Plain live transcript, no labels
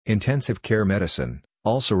Intensive care medicine,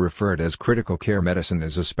 also referred as critical care medicine,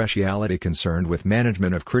 is a specialty concerned with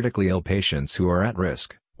management of critically ill patients who are at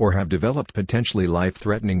risk, or have developed potentially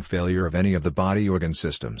life-threatening failure of any of the body organ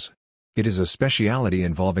systems. It is a specialty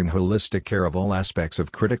involving holistic care of all aspects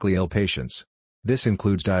of critically ill patients. This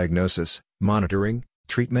includes diagnosis, monitoring,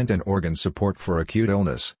 treatment and organ support for acute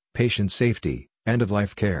illness, patient safety,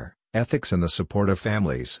 end-of-life care, ethics and the support of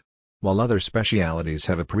families. While other specialties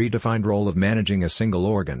have a predefined role of managing a single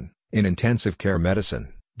organ, in intensive care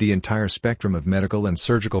medicine, the entire spectrum of medical and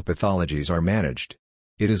surgical pathologies are managed.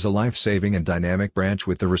 It is a life-saving and dynamic branch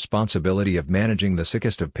with the responsibility of managing the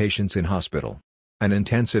sickest of patients in hospital. An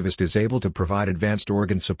intensivist is able to provide advanced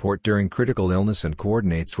organ support during critical illness and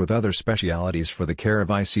coordinates with other specialties for the care of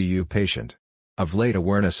ICU patient. Of late,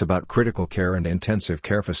 awareness about critical care and intensive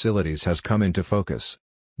care facilities has come into focus.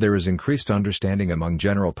 There is increased understanding among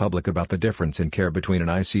general public about the difference in care between an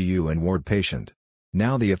ICU and ward patient.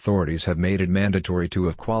 Now the authorities have made it mandatory to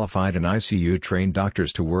have qualified and ICU-trained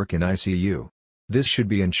doctors to work in ICU. This should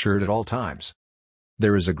be ensured at all times.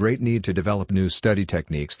 There is a great need to develop new study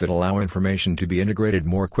techniques that allow information to be integrated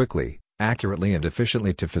more quickly, accurately and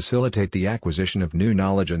efficiently to facilitate the acquisition of new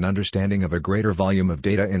knowledge and understanding of a greater volume of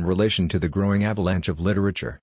data in relation to the growing avalanche of literature.